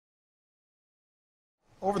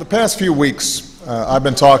Over the past few weeks, I've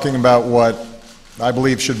been talking about what I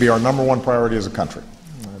believe should be our number one priority as a country,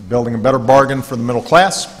 building a better bargain for the middle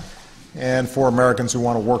class and for Americans who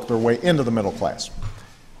want to work their way into the middle class.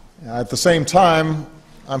 At the same time,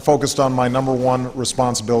 I'm focused on my number one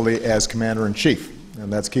responsibility as Commander-in-Chief,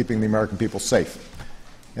 and that's keeping the American people safe.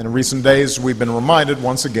 And in recent days, we've been reminded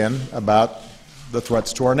once again about the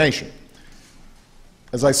threats to our nation.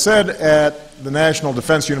 As I said at the National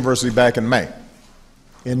Defense University back in May,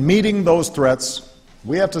 in meeting those threats,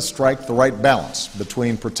 we have to strike the right balance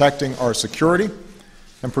between protecting our security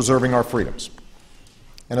and preserving our freedoms.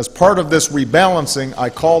 And as part of this rebalancing,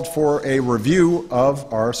 I called for a review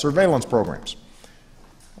of our surveillance programs.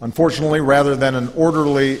 Unfortunately, rather than an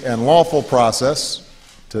orderly and lawful process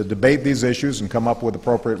to debate these issues and come up with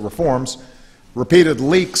appropriate reforms, repeated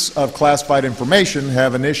leaks of classified information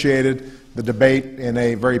have initiated the debate in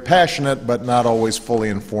a very passionate but not always fully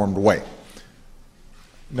informed way.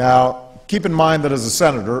 Now, keep in mind that as a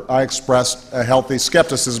senator, I expressed a healthy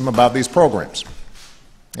skepticism about these programs.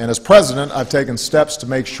 And as president, I've taken steps to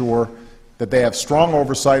make sure that they have strong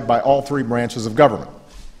oversight by all three branches of government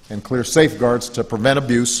and clear safeguards to prevent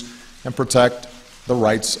abuse and protect the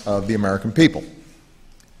rights of the American people.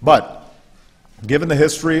 But given the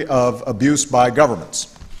history of abuse by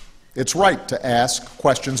governments, it's right to ask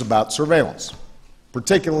questions about surveillance,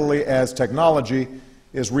 particularly as technology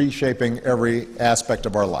is reshaping every aspect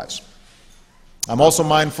of our lives. I'm also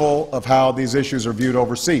mindful of how these issues are viewed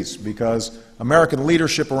overseas, because American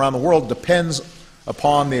leadership around the world depends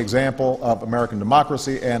upon the example of American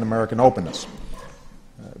democracy and American openness.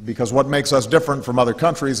 Because what makes us different from other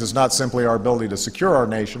countries is not simply our ability to secure our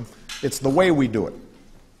nation, it's the way we do it,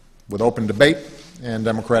 with open debate and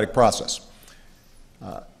democratic process.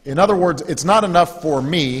 In other words, it's not enough for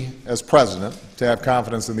me as president to have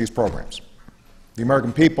confidence in these programs. The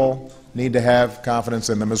American people need to have confidence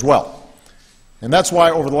in them as well. And that's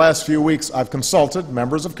why over the last few weeks I've consulted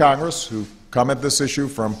members of Congress who come at this issue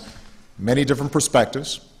from many different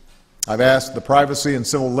perspectives. I've asked the Privacy and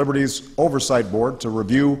Civil Liberties Oversight Board to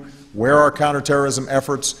review where our counterterrorism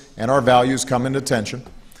efforts and our values come into tension.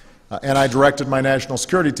 And I directed my national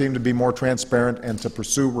security team to be more transparent and to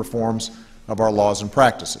pursue reforms of our laws and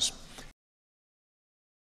practices.